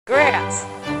Grass.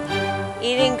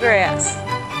 Eating grass.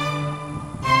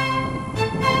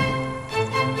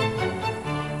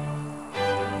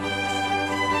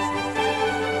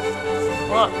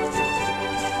 Look.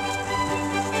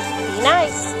 Be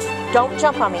nice. Don't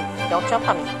jump on me. Don't jump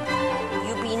on me.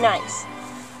 You be nice.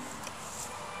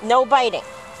 No biting.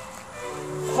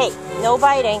 Hey, no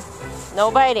biting.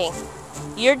 No biting.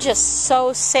 You're just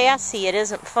so sassy, it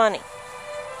isn't funny.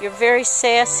 You're very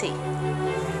sassy.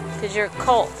 Because you're a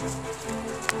Colt.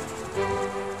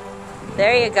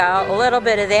 There you go. A little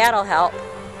bit of that'll help.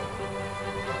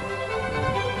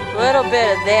 A little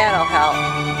bit of that'll help.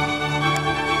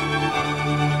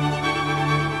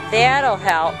 That'll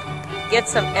help. Get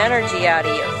some energy out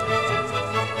of you.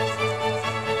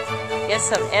 Get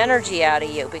some energy out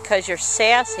of you because you're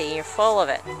sassy. You're full of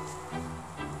it.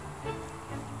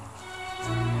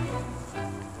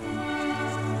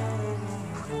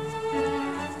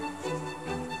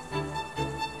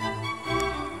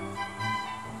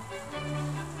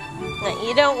 Now,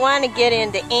 you don't want to get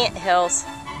into anthills.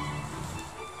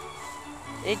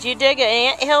 Did you dig an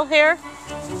anthill here?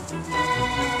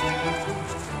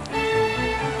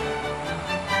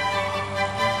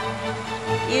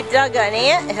 You dug an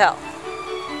anthill.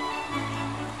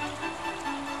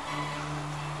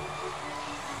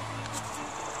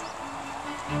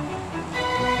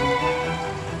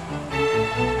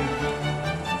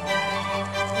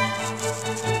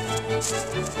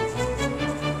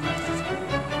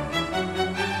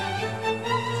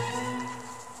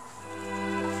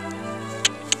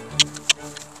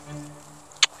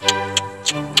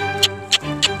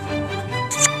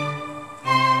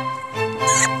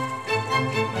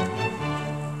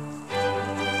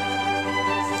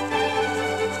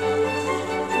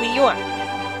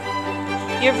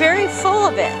 You're very full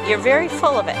of it. You're very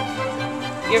full of it.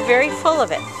 You're very full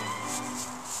of it.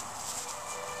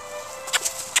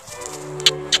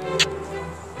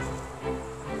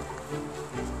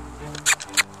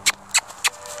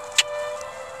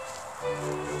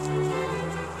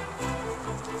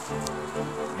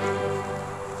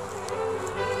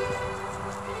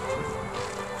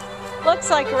 Looks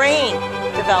like rain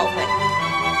developing.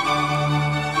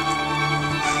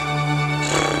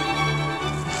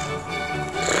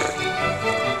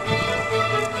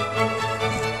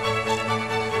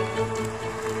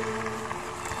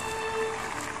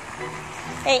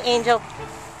 Hey, Angel.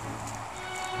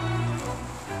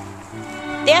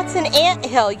 That's an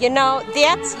anthill, you know.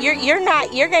 That's you're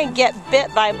going to get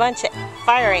bit by a bunch of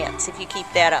fire ants if you keep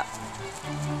that up.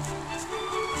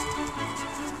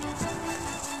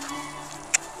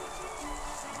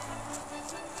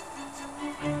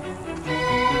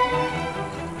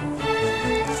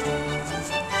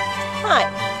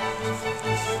 Hi.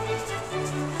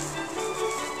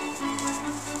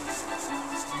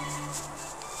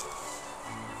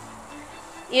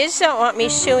 You just don't want me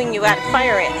shooing you at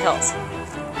fire ant hills.